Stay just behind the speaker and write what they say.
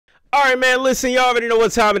All right, man, listen, y'all already know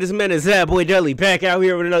what time it is, man. It's that boy DELI back out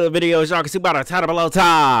here with another video. As y'all can see by the title below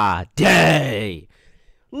today.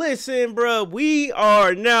 Listen, bro, we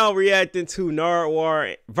are now reacting to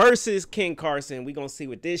Nardwuar versus King Carson. We gonna see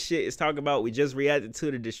what this shit is talking about. We just reacted to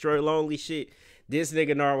the Destroy Lonely shit. This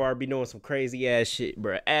nigga Nardwuar be doing some crazy ass shit,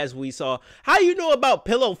 bro. As we saw, how you know about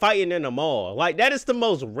pillow fighting in the mall? Like, that is the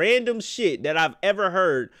most random shit that I've ever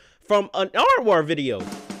heard from a Nardwuar video.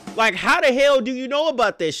 Like, how the hell do you know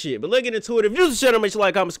about that shit? But let's get into it. If you're the channel, make sure you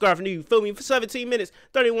like, comment, subscribe for new. You feel me? For 17 minutes,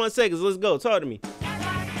 31 seconds. Let's go. Talk to me.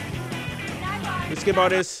 We can skip all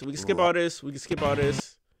this. We can skip all this. We can skip all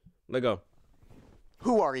this. Let's go.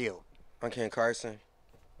 Who are you? I'm Ken Carson.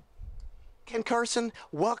 Ken Carson,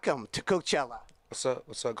 welcome to Coachella. What's up?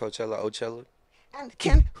 What's up, Coachella? Ochella? And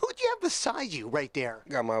Ken, who do you have beside you right there?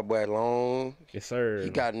 Got my boy Long. Yes, sir. He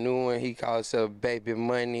got a new one. He calls himself Baby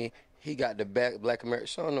Money. He got the Black American.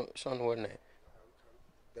 Show him what name.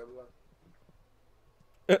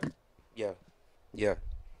 Yeah.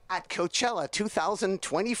 At Coachella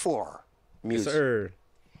 2024. Music. Yes, sir.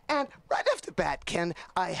 And right off the bat, Ken,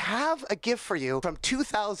 I have a gift for you from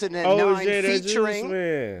 2009 OJ featuring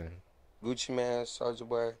man. Gucci Man, Soulja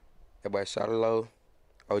Boy, that boy Shawty Low,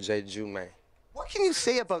 OJ Jew Man. What can you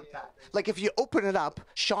say about that? Like, if you open it up,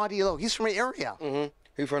 Shawty Low, he's from the area. Mm-hmm.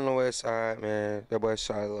 He from the west side, man. That boy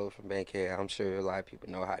Shawty Low from Bankhead. I'm sure a lot of people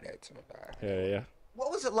know how that turned out. Yeah.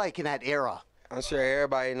 What was it like in that era? I'm sure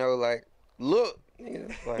everybody know, like, look. You know,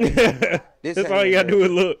 like, this That's all you gotta do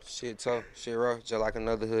is look. Shit tough, shit rough, just like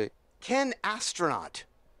another hood. Ken Astronaut.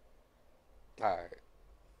 All right.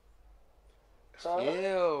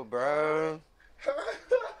 Chill, bro.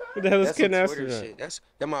 What the hell is That's Ken some Twitter Astronaut? shit. That's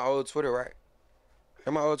my old Twitter, right?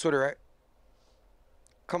 That my old Twitter, right?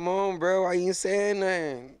 Come on, bro. Why you ain't saying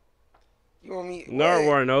nothing? You want me?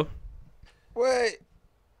 Nardwuar, no. What?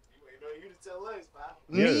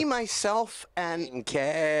 Me, Yeah. myself, and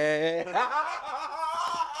Cat.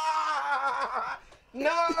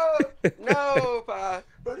 No, pa.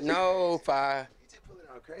 No, pa.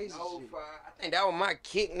 crazy No, pa. I think that was my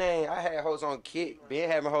kick name. I had hoes on kick. Ben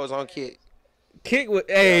had my hoes on kick. Kick with,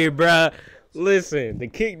 hey, bruh. Listen, the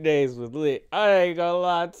kick days was lit. I ain't gonna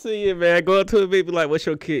lie to you, man. Go up to a bitch, be like, what's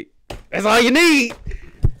your kick? That's all you need.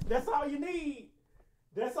 That's all you need.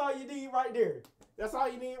 That's all you need right there. That's all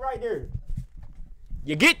you need right there.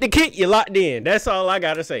 You get the kick, you locked in. That's all I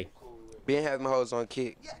gotta say. Ben had my hoes on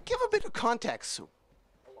kick. yeah, give a bit of context.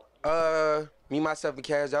 Me, myself, and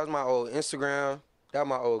Cash, that was my old Instagram. That was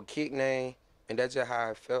my old kick name. And that's just how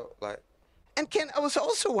I felt. Like, And Ken, I was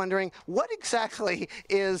also wondering what exactly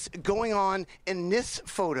is going on in this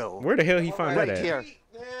photo. Where the hell he find that right at? here?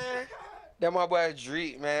 man, that my boy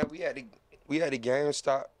Dreek, man. We had the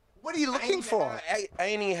GameStop. What are you looking for? I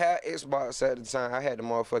ain't even had Xbox at the time. I had the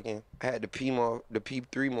P3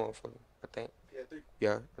 motherfucker, I think.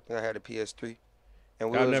 Yeah, I think I had the PS3.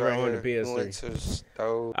 And I've was never right owned here. a PS3. We went to the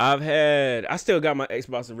store. I still got my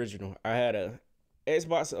Xbox original. I had a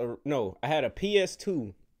I had a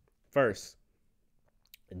PS2 first.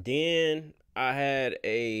 Then I had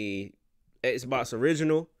a Xbox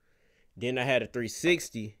original. Then I had a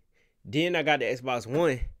 360. Then I got the Xbox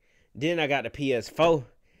One. Then I got the PS4.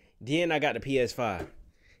 Then I got the PS5.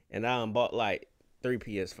 And I bought like 3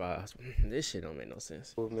 PS5s. This shit don't make no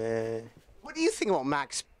sense. Oh, man. What do you think about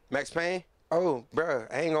Max? Max Payne? Oh, bruh,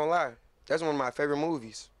 I ain't gonna lie. That's one of my favorite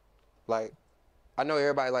movies. Like, I know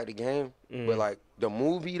everybody like the game, but like the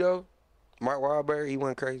movie though, Mark Wahlberg, he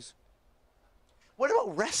went crazy. What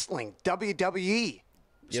about wrestling? WWE.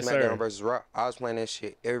 Yes, SmackDown sir. versus Raw. I was playing that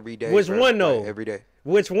shit every day. Which bro. one, though? Like, every day.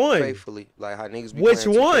 Which one? Faithfully. Like how niggas be Which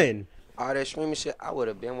playing 2K. one? All that streaming shit, I would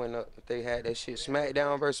have been went up if they had that shit.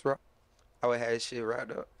 SmackDown versus Raw. I would have had that shit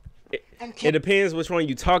wrapped up. And It Ken, depends which one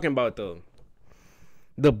you talking about though.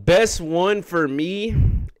 The best one for me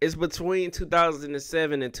is between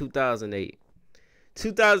 2007 and 2008.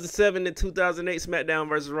 2007 and 2008 SmackDown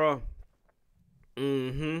versus Raw.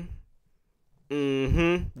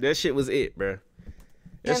 That shit was it, bro.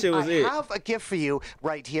 That shit was I it. have a gift for you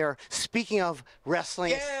right here. Speaking of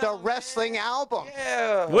wrestling, the wrestling album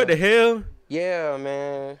Yeah. What the hell? Yeah,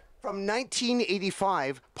 man. from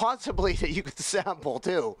 1985, possibly that you could sample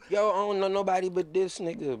too. Yo, I don't know nobody but this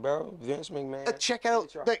nigga, bro. Vince McMahon. Check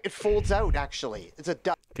out, it folds out actually. It's a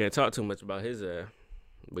duck. Can't talk too much about his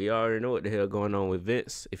We already know what the hell going on with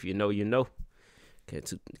Vince. If you know, you know. Can't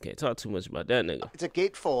talk too much about that nigga. It's a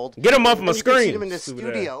gatefold. Get him off my And you can see screen. them in the Stupid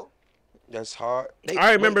studio. That's hard.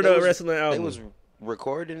 I remember they the wrestling album. They was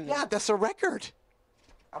recording. Yeah, that's a record.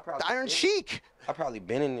 The Iron Sheik. I probably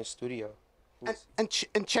been in the studio. And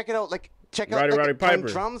check it out. Like check Roddy out like, playing Piper.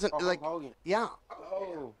 drums and like Hogan. yeah.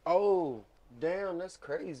 Oh, Damn, that's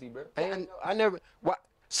crazy, bro. I never. What?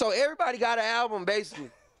 So everybody got an album, basically.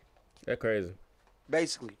 That's crazy.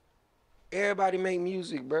 Basically, everybody make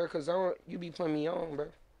music, bro. Cause you be putting me on, bro.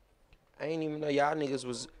 I ain't even know y'all niggas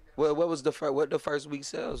was. Well, what was the first week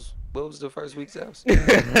sales? What was the first week sales? I'm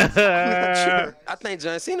not sure. I think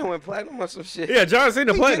John Cena went platinum or some shit. Yeah, John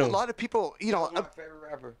Cena We played did him. a lot of people, you know. My favorite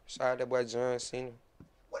rapper. Shout out that boy John Cena.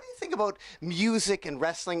 What do you think about music and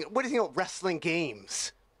wrestling? What do you think about wrestling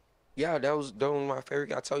games? Yeah, that was my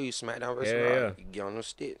favorite. I told you, SmackDown vs. Yeah, Raw. yeah. You get on the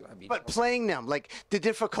stick. But playing them, like the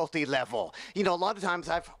difficulty level, you know, a lot of times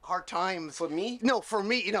I've hard times. For me? No, for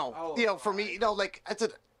me, Oh, for me, like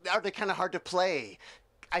are they kind of hard to play?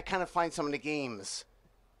 I kind of find some of the games.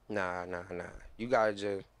 Nah. You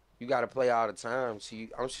gotta play all the time. See,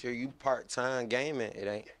 I'm sure you part-time gaming. It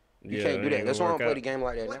ain't. You Yeah, can't it do that. ain't That's gonna why I don't work play out. the game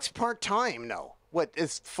like that. What's part time? No, what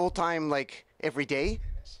is full time? Like every day?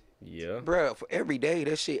 Yeah. Bro, for every day,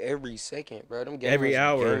 that shit every second, bro. Them gamers Every be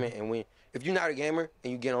hour. gaming, and if you're not a gamer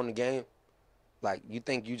and you get on the game, like you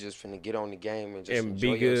think you just finna get on the game and just And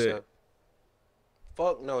enjoy be good. yourself.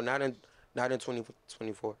 Fuck no, not in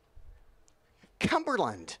 2024.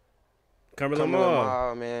 Cumberland. Cumberland Cumberland Mall.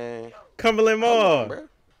 Mall, man. Cumberland Come on, Mall. bro.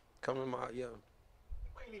 Cumberland Mall, yeah.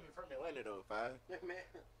 I ain't even from Atlanta though, five.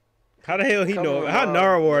 How the hell he know? Cumberland How Mall,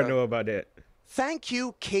 Nardwuar yeah. know about that? Thank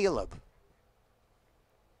you, Caleb.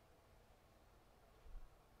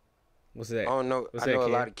 What's that? I don't know. What's I that, know a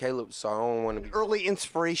kid? lot of Caleb, so I don't want to be. Early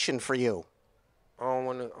inspiration for you. I don't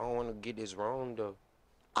want to get this wrong though.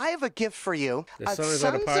 I have a gift for you. The A Sons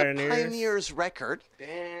of the Pioneers? Pioneers record.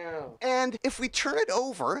 Damn. And if we turn it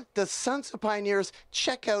over, the Sons of Pioneers,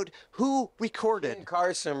 check out who recorded.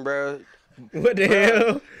 Carson, bro. What the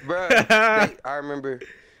hell? Bro, I remember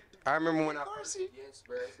when I first. Yes,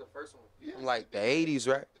 bro. It's the first one. From like the 80s,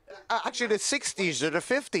 right? Actually, the 60s or the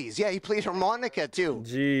 50s. Yeah, he played harmonica too.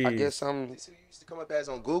 Jeez. I guess I'm. This who you used to come up as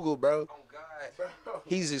on Google, bro. Oh God.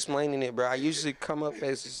 He's explaining it, bro. I usually come up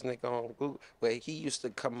as this nigga on Google, but he used to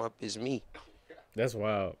come up as me. That's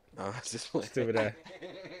wild. No, I just playing. Stupid ass.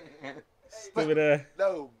 Stupid ass.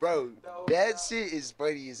 No, bro. That shit is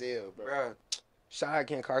funny as hell, bro. Bro, shout out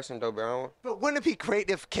Ken Carson though, bro. But wouldn't it be great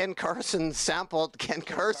if Ken Carson sampled Ken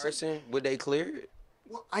Carson? Carson, would they clear it?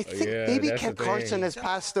 Well, I think yeah, maybe that's Ken the Carson thing. has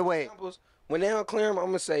passed away. When they don't clear him, I'm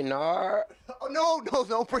gonna say nah. Oh, no,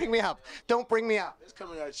 don't bring me up. Don't bring me up. It's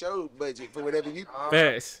coming out show budget for whatever you.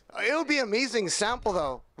 Facts. It would be an amazing sample,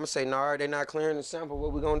 though. I'm gonna say nah. They not clearing the sample.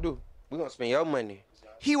 What we gonna do? We gonna spend your money.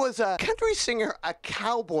 He was a country singer, a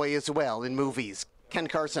cowboy as well in movies. Ken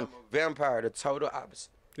Carson. Vampire, the total opposite.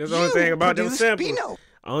 That's the only thing about them produced samples. Beano.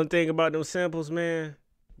 Only thing about them samples, man,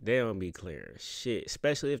 they don't be clear shit.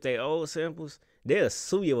 Especially if they old samples, they'll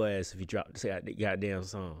sue your ass if you drop the goddamn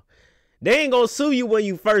song. They ain't gonna sue you when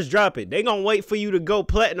you first drop it. They gonna wait for you to go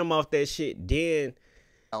platinum off that shit. Then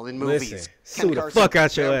In movies. listen, Ken sue the Carson. fuck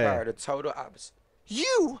out your Vampire, ass. the total opposite.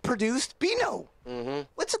 You produced Beano. Mm-hmm.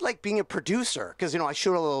 What's it like being a producer? Because, I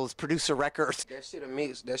shoot all those producer records. That shit a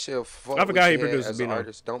mix. That shit. I forgot he produced as an Beano.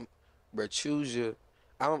 artist. Don't, bro. Choose your.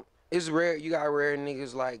 It's rare. You got rare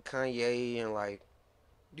niggas like Kanye and like.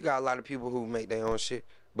 You got a lot of people who make their own shit,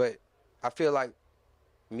 but I feel like,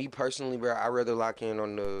 me personally, bro, I rather lock in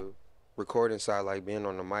on the recording side, like being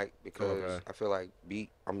on the mic, because Okay. I feel like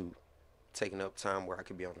I'm taking up time where I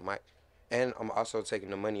could be on the mic, and I'm also taking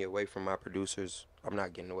the money away from my producers. I'm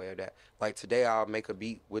not getting away with that. Like today, I'll make a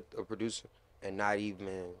beat with a producer and not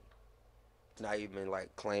even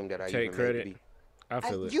like claim that I Take even credit. made the beat. I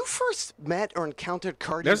feel it. You first met or encountered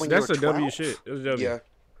Cardi That's when you were a 12? W shit. That's a W. Yeah,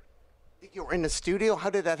 You were in the studio? How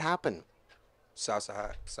did that happen?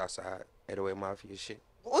 Southside, 808 Mafia shit.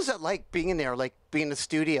 What was it like being in there, like being in the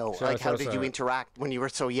studio? Shout Like, out how did you Southside. interact when you were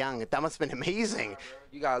so young? That must have been amazing.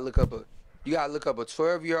 You gotta look up a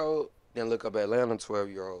 12-year-old, then look up Atlanta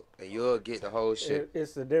 12-year-old, and you'll get the whole shit.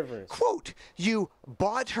 It's the difference. Quote, you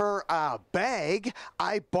bought her a bag,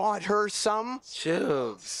 I bought her some.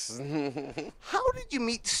 Chips. How did you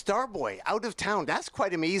meet Starboy out of town? That's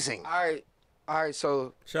quite amazing. All right.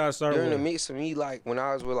 So Shout out Star during the Wars. mix of me, like when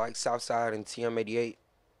I was with like Southside and TM88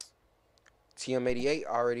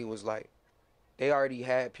 already was like, they already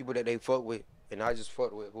had people that they fucked with, and I just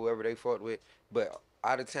fucked with whoever they fucked with. But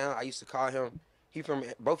out of town, I used to call him.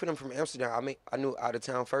 Both of them from Amsterdam. I knew out of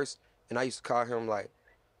town first, and I used to call him like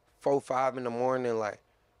 4, 5 in the morning, like,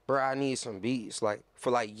 bro, I need some beats. Like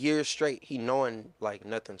for like years straight, he knowing like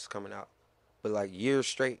nothing's coming out, but like years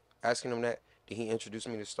straight asking him that. Then he introduced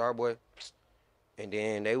me to Starboy, and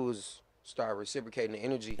then they started reciprocating the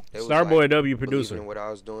energy. They was, Starboy like, W believing producer. in what I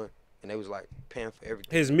was doing, and they was like paying for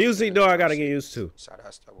everything. His music though, I gotta get used to. Shout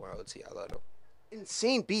out Starboy OT, I love them.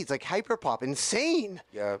 Insane beats, like hyperpop. Insane.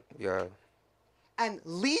 Yeah. And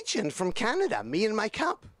Legion from Canada, Me and My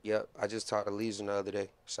Cup. Yep, I just talked to Legion the other day.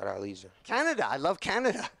 Shout out Legion. Canada, I love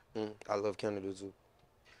Canada. I love Canada too.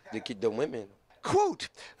 The women. Quote,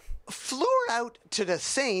 flew her out to the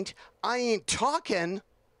Saint, I ain't talking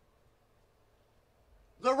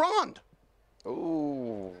the Ronde.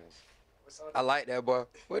 Ooh. I like that boy.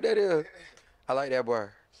 What that is? I like that boy.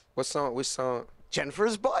 What song? Which song?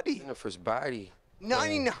 Jennifer's Body. Jennifer's Body.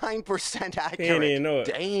 99% accurate. Can't even know it.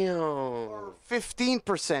 Damn.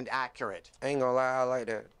 15% accurate. I ain't gonna lie, I like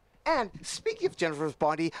that. And speaking of Jennifer's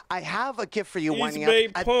Body, I have a gift for you East winding Bay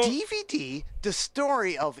up. A Punk. DVD, the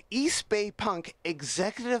story of East Bay Punk,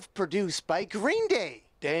 executive produced by Green Day.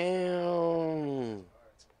 Damn.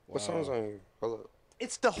 What song's on here? Hold up.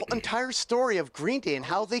 It's the whole entire story of Green Day and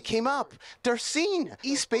how they came up. Their scene,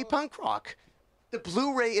 East Bay Punk Rock. The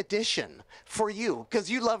Blu-ray edition for you,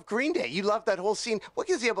 because you love Green Day. You love that whole scene. What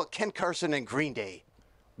can you say about Ken Carson and Green Day?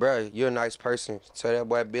 Bruh, you're a nice person. Tell that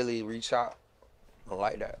boy Billy reach out. I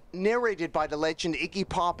like that. Narrated by the legend Iggy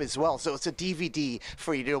Pop as well, so it's a DVD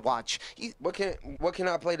for you to watch. What can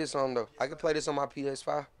I play this on though? I can play this on my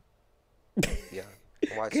PS5. Yeah,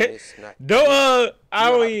 I'm watching this tonight. Don't I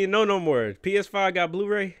don't even know no more. PS5 got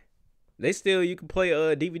Blu-ray. They still you can play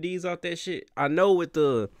DVDs off that shit. I know with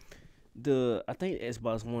the I think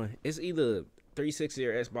Xbox One, it's either 360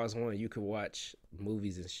 or Xbox One. You can watch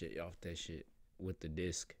movies and shit off that shit with the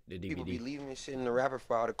disc, the DVD. People be leaving shit in the wrapper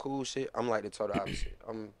for all the cool shit. I'm like the total opposite.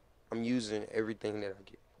 I'm using everything that I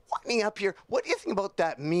get. Winding up here, what do you think about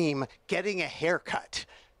that meme, getting a haircut?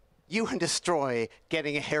 You and Destroy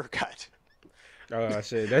getting a haircut. Oh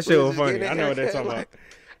shit, that shit was funny. I know what they're talking about.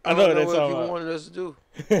 I know what they're talking people about. wanted us to do.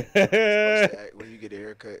 When you get a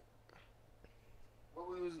haircut.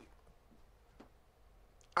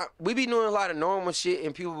 We be doing a lot of normal shit,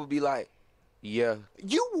 and people will be like, "Yeah."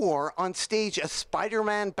 You wore on stage a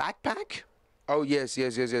Spider-Man backpack? Oh yes.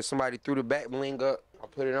 Somebody threw the back bling up. I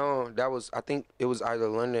put it on. I think it was either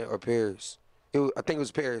London or Paris. I think it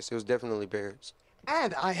was Paris. It was definitely Paris.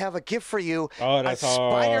 And I have a gift for you. Oh, that's a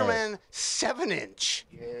Spider-Man 7-inch.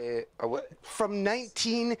 Yeah. A what? From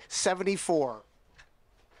 1974.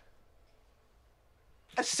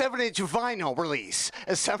 A 7-inch vinyl release.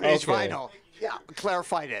 A 7-inch Okay. vinyl. Yeah,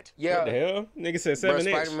 clarified it. Yeah. What the hell? Nigga said 7 inch.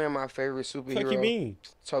 Spider-Man, my favorite superhero. Fuck you mean?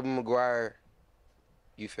 Tobey Maguire.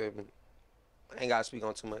 You feel me? I ain't gotta speak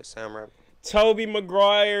on too much. Sam Raimi. Tobey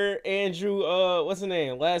Maguire, Andrew, what's his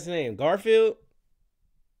name? Last name? Garfield?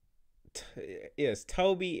 Yes,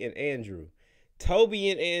 Toby and Andrew.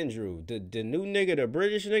 Toby and Andrew. The new nigga, the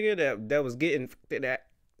British nigga that was getting that.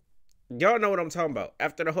 Y'all know what I'm talking about.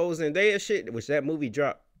 After the whole Zendaya shit, which that movie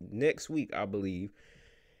dropped next week, I believe.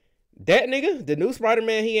 That nigga, the new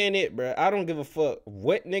Spider-Man, he ain't it, bro. I don't give a fuck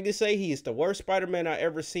what niggas say. He is the worst Spider-Man I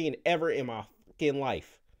ever seen ever in my fucking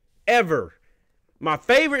life. Ever. My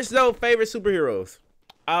favorites, though, favorite superheroes.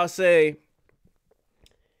 I'll say,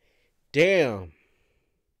 damn.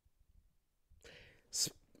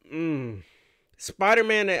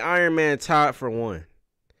 Spider-Man and Iron Man tied for one.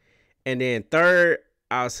 And then third,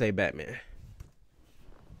 I'll say Batman.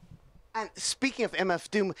 And speaking of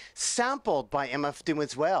MF Doom, sampled by MF Doom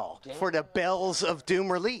as well for the Bells of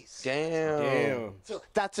Doom release. Damn. So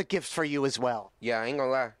that's a gift for you as well. Yeah, I ain't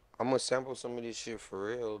gonna lie. I'm gonna sample some of this shit for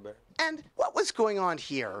real, bro. And what was going on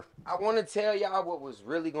here? I want to tell y'all what was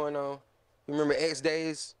really going on. You remember X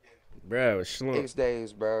Days? Bro, it's slump. X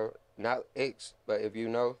Days, bro. Not X, but if you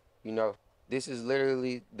know, you know. This is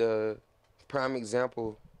literally the prime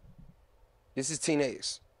example. This is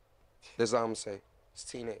teenage. That's all I'm gonna say. It's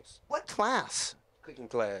teenage. What class? Cooking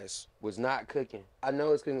class was not cooking. I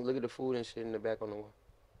know it's cooking. Look at the food and shit in the back on the wall.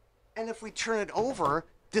 And if we turn it over,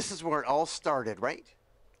 this is where it all started, right?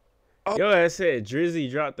 Yo, I said Drizzy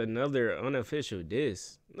dropped another unofficial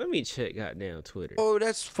diss. Let me check goddamn Twitter. Oh,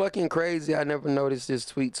 that's fucking crazy. I never noticed this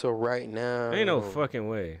tweet till right now. Ain't no fucking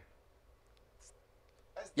way.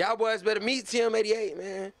 Y'all boys better meet TM88,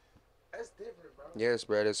 man. That's different, bro. Yes,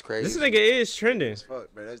 bro, that's crazy. This nigga is trending.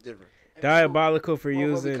 Fuck, bro, that's different. Diabolical for Motherfucker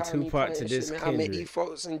using calling me Tupac playing to shit, diss man. I met these Kendrick.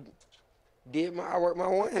 folks and did I worked my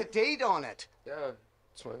The one. date on it. Yeah,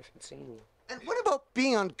 2015. And what about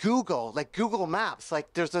being on Google, like Google Maps?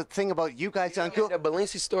 Like there's a thing about you guys on Google. The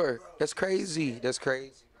Balenci store. That's crazy. That's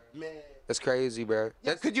crazy. Man. That's crazy, bro.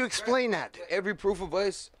 Yeah, could you explain that? Every proof of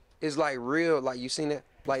us is like real. Like you seen that?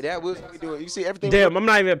 Like that was We do it. You see everything. Damn, I'm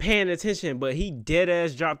not even paying attention, but he dead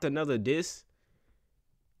ass dropped another diss.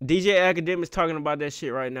 DJ Academic's talking about that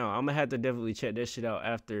shit right now. I'm gonna have to definitely check that shit out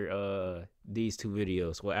after these two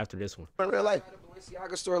videos. Well, after this one. in real life. the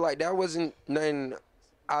Balenciaga store. Like that wasn't nothing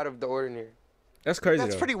out of the ordinary. That's crazy.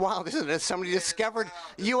 That's though. pretty wild, isn't it? Somebody discovered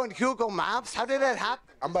you on Google Maps. How did that happen?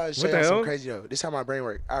 I'm about to show What the you hell? something crazy though. This is how my brain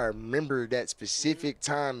works. I remember that specific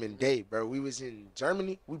time and day, bro. We was in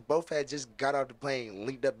Germany. We both had just got off the plane,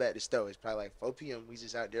 linked up at the store. It's probably like 4 p.m. We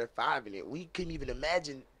just out there 5 in it. We couldn't even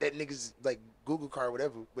imagine that niggas like Google car or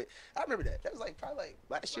whatever. But I remember that. That was like probably like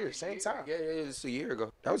last year, same time. Yeah, it's a year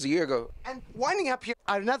ago. That was a year ago. And winding up here,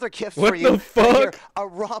 another gift What for you. the fuck? Right here, a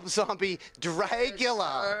Rob Zombie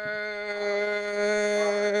Dragula.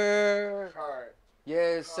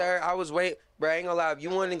 Yes, sir. I was waiting. Bro, I ain't gonna lie. If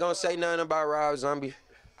you wasn't gonna say nothing about Rob Zombie,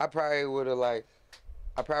 I probably would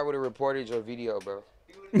have reported your video, bro,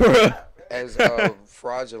 as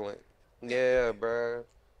fraudulent. Yeah, bro.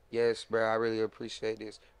 Yes, bro. I really appreciate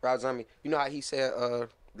this. Rob Zombie. You know how he said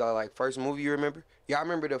the like first movie you remember? Yeah, I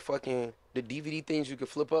remember the DVD things you could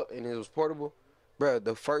flip up and it was portable. Bro,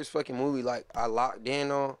 the first fucking movie like I locked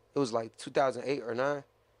in on, it was like 2008 or 9.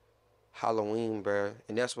 Halloween, bro.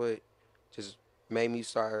 And that's what just made me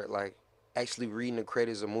start like actually reading the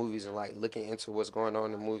credits of movies and like looking into what's going on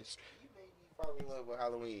in the movies. You made me fall in love with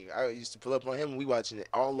Halloween. I used to pull up on him and we watching it,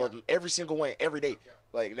 all of them, every single one, every day.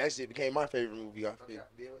 Like that shit became my favorite movie off of it.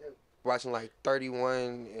 Watching like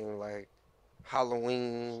 31 and like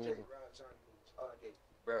Halloween.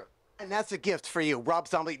 Bro. And that's a gift for you, Rob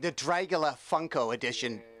Zombie, the Dragula Funko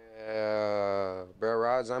edition. Yeah, bro.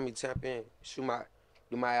 Rob Zombie, tap in. Do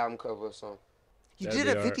my album cover or something. You That'd did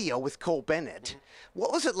be a art. video with Cole Bennett.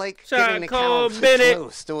 What was it like Shout getting out the camera Cole so Bennett.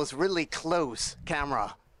 close? It was really close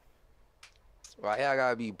camera. Why I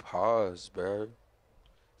gotta be paused, bro?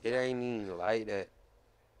 It ain't even like that.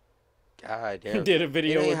 God damn. He did a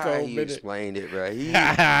video it ain't with how Cole he Bennett. explained it, bro.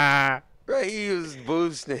 He was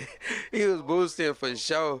boosting. He was boosting for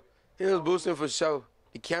show.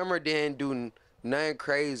 The camera didn't do nothing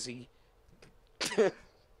crazy.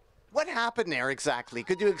 What happened there exactly?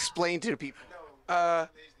 Could you explain to the people? I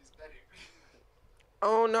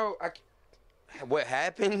don't know. What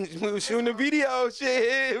happened? We were shooting the video.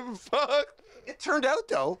 Shit. Fuck. It turned out,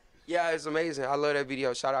 though. Yeah, it's amazing. I love that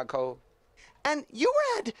video. Shout out Cole. And you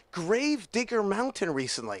were at Grave Digger Mountain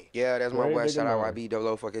recently. Yeah, that's my Grave boy. Digger Shout out Mountain.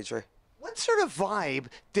 YB fucking Trey. What sort of vibe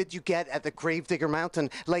did you get at the Grave Digger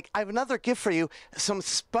Mountain? Like, I have another gift for you. Some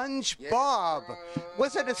SpongeBob.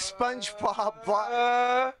 Was it a SpongeBob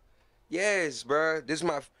vibe? Yes, bro. This is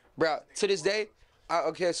my bro. To this day,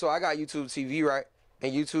 okay. So I got YouTube TV, right?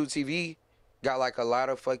 And YouTube TV got like a lot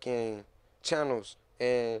of fucking channels.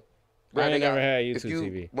 And bro, I ain't they never got- had if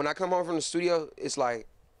YouTube TV. When I come home from the studio, it's like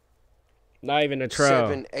Not even a trial.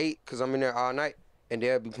 7, 8, cause I'm in there all night, and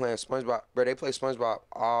they'll be playing SpongeBob. Bro, they play SpongeBob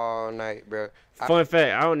all night, bro. Fun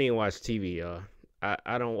fact, I don't even watch TV, y'all.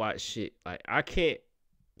 I don't watch shit. Like, I can't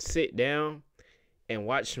sit down and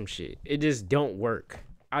watch some shit. It just don't work.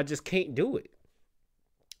 I just can't do it.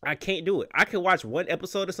 I can't do it. I can watch one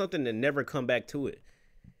episode or something and never come back to it.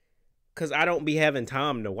 Cause I don't be having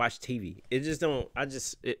time to watch TV. It just don't.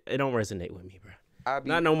 It don't resonate with me, bro.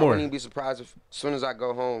 Not no I more. wouldn't even be surprised if as soon as I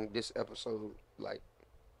go home, this episode like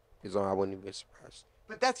is on. I wouldn't even be surprised.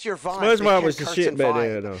 But that's your vibe. SpongeBob the was the Carson shit back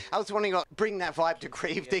vibe. then, though. I was wondering about bring that vibe to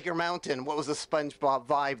Grave Digger Mountain. What was the SpongeBob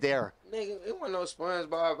vibe there? Nigga, it wasn't no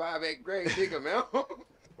SpongeBob vibe at Greg Digger, man.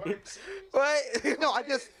 What? No, I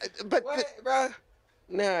just. But What, bro?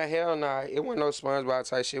 Nah, hell nah. It wasn't no SpongeBob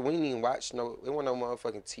type shit. We didn't even watch no. It wasn't no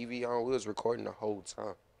motherfucking TV on. We was recording the whole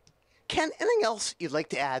time. Ken, anything else you'd like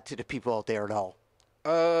to add to the people out there at all?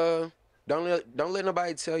 Don't let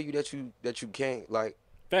nobody tell you that you can't.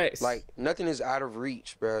 Facts. Like nothing is out of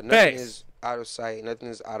reach, bro. Nothing Facts. is out of sight. Nothing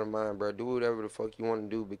is out of mind, bro. Do whatever the fuck you want to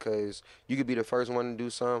do because you could be the first one to do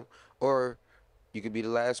something, or you could be the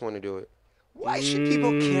last one to do it. Why should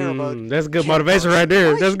people care about? That's good Ken motivation Carson? right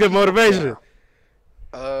there. Why That's should good people motivation. care?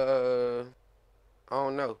 I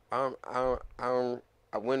don't know.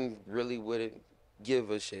 I wouldn't give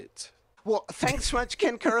a shit. Well, thanks so much,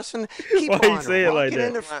 Ken Carson. Keep Why on you say it like rocking that?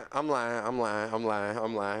 in the I'm lying.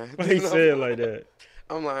 Why you say it like that?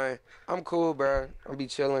 I'm lying. I'm cool, bro. I'll be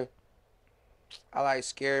chilling. I like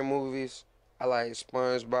scary movies. I like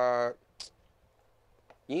SpongeBob.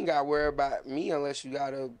 You ain't gotta worry about me unless you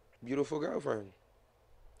got a beautiful girlfriend.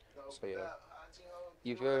 So yeah.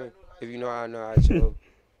 You feel me? If you know how I know how chill.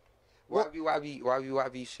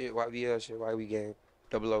 YB shit, YBL shit, YB gang.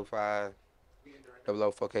 005.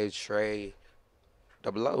 004K Trey.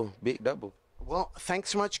 00, big double. Well, thanks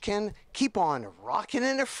so much, Ken. Keep on rocking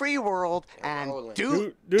in the free world and rolling.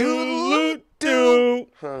 Do.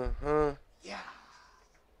 Huh.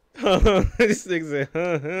 This nigga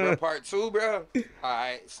said, Bro, part 2, bro.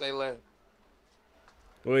 Alright, say less.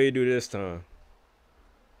 What do you do this time?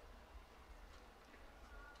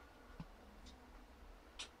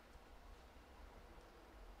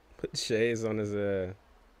 Put shades on his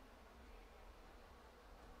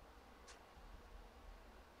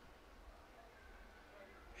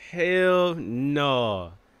Hell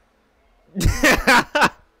no.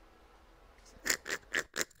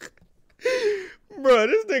 Bro,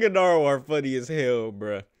 this nigga Nardwuar funny as hell,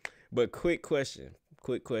 bro. But quick question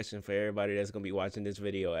for everybody that's gonna be watching this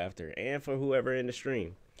video after, and for whoever in the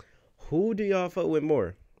stream. Who do y'all fuck with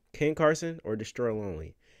more, Ken Carson or Destroy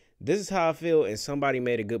Lonely? This is how I feel, and somebody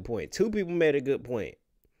made a good point. Two people made a good point.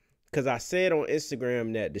 Because I said on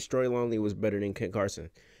Instagram that Destroy Lonely was better than Ken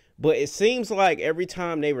Carson. But it seems like every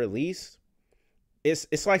time they release,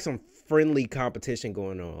 it's like some friendly competition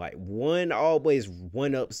going on. Like one always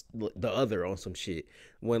one-ups the other on some shit.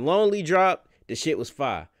 When Lonely dropped, the shit was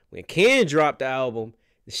fire. When Ken dropped the album,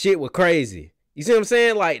 the shit was crazy. You see what I'm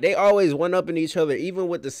saying? Like they always one-upping each other, even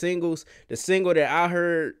with the singles. The single that I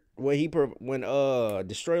heard when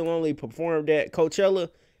Destroy Lonely performed at Coachella,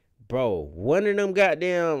 bro, one of them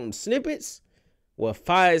goddamn snippets was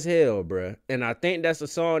fire as hell, bro. And I think that's a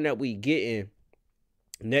song that we getting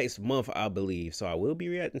next month, I believe. So I will be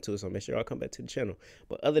reacting to it, so make sure y'all come back to the channel.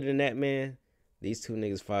 But other than that, man, these two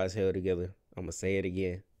niggas fire as hell together. I'm gonna say it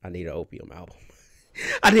again. I need an Opium album.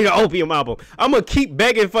 I need an Opium album. I'm gonna keep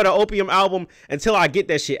begging for the Opium album until I get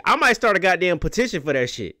that shit. I might start a goddamn petition for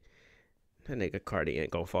that shit. That nigga Cardi ain't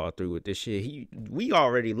gonna fall through with this shit. We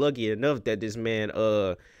already lucky enough that this man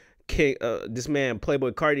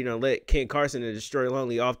Playboy Cardi done let Ken Carson and Destroy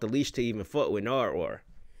Lonely off the leash to even fuck with Nardwuar.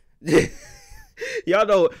 y'all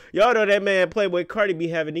know that man Playboy Cardi be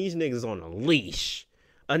having these niggas on a leash.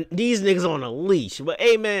 These niggas on a leash. But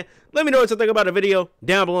hey, man, let me know what you think about the video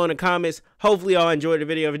down below in the comments. Hopefully y'all enjoyed the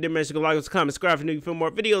video. If you did, make sure to like, comment, subscribe if you feel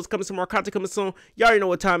more videos coming, some more content coming soon. Y'all already know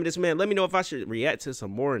what time it is, man. Let me know if I should react to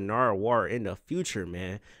some more Nardwuar in the future,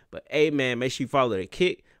 man. But hey, man, make sure you follow the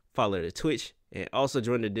Kick, follow the Twitch, and also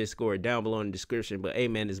join the Discord down below in the description. But hey,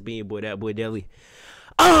 man, it's being boy, that boy DELI.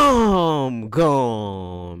 I'm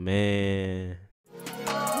gone, man.